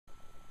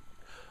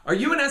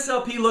Are you an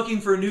SLP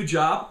looking for a new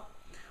job?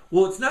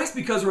 Well, it's nice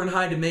because we're in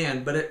high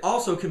demand, but it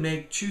also can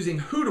make choosing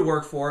who to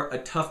work for a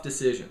tough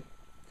decision.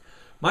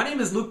 My name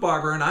is Luke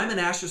Barber, and I'm an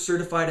ASHA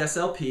certified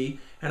SLP,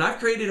 and I've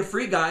created a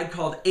free guide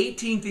called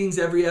 18 Things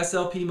Every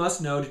SLP Must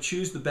Know to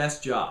Choose the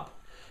Best Job.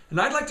 And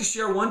I'd like to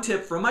share one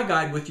tip from my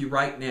guide with you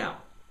right now.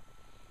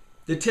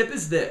 The tip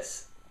is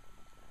this.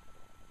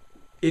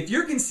 If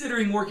you're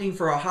considering working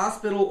for a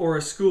hospital or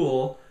a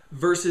school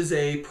versus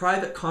a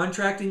private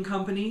contracting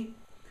company,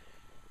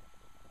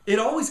 it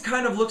always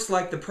kind of looks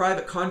like the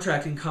private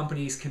contracting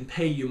companies can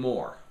pay you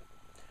more.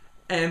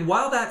 And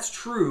while that's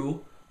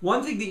true,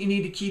 one thing that you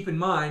need to keep in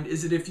mind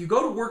is that if you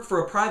go to work for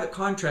a private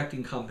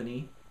contracting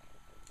company,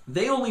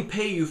 they only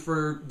pay you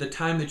for the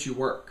time that you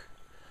work.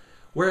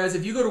 Whereas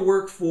if you go to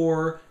work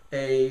for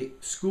a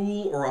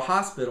school or a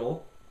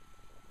hospital,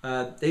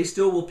 they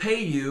still will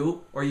pay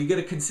you, or you get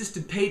a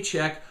consistent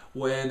paycheck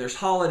when there's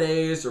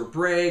holidays or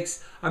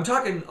breaks. I'm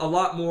talking a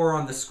lot more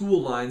on the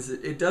school lines.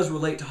 It does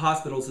relate to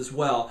hospitals as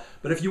well.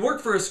 But if you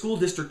work for a school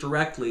district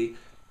directly,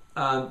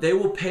 they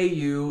will pay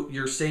you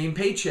your same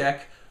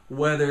paycheck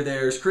whether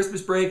there's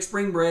Christmas break,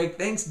 spring break,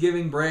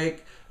 Thanksgiving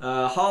break,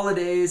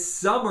 holidays,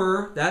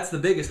 summer. That's the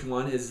biggest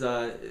one, is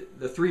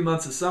the 3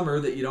 months of summer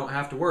that you don't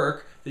have to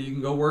work, that you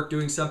can go work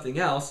doing something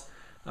else.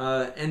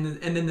 And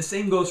then the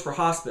same goes for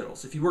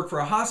hospitals. If you work for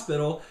a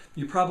hospital,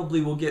 you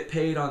probably will get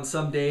paid on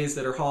some days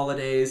that are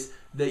holidays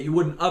that you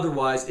wouldn't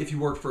otherwise if you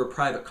worked for a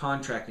private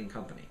contracting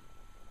company.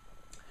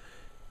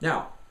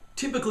 Now,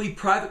 typically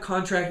private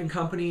contracting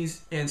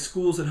companies and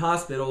schools and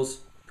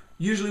hospitals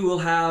usually will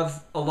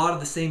have a lot of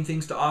the same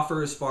things to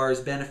offer as far as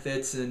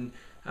benefits and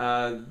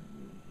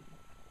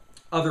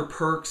other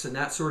perks and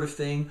that sort of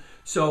thing.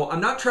 So I'm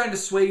not trying to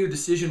sway your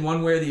decision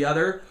one way or the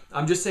other.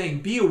 I'm just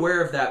saying be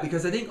aware of that,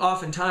 because I think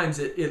oftentimes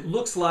it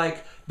looks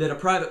like that a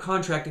private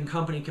contracting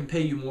company can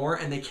pay you more,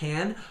 and they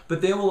can,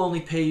 but they will only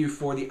pay you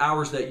for the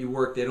hours that you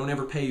work. They don't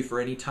ever pay you for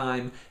any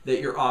time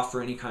that you're off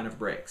for any kind of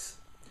breaks.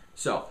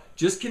 So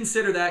just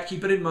consider that,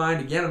 keep it in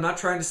mind. Again, I'm not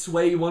trying to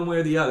sway you one way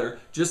or the other,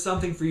 just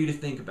something for you to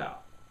think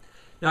about.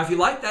 Now, if you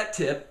like that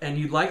tip and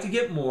you'd like to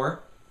get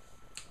more,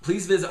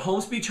 please visit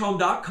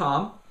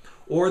homespeechhome.com.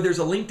 Or there's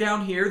a link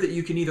down here that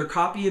you can either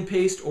copy and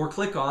paste or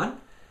click on.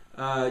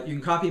 You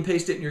can copy and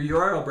paste it in your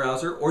URL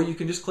browser, or you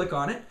can just click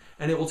on it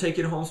and it will take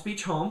you to Home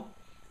Speech Home,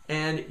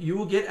 and you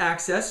will get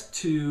access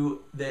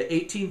to the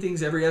 18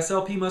 things every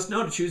SLP must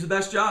know to choose the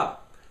best job.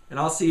 And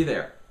I'll see you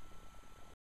there.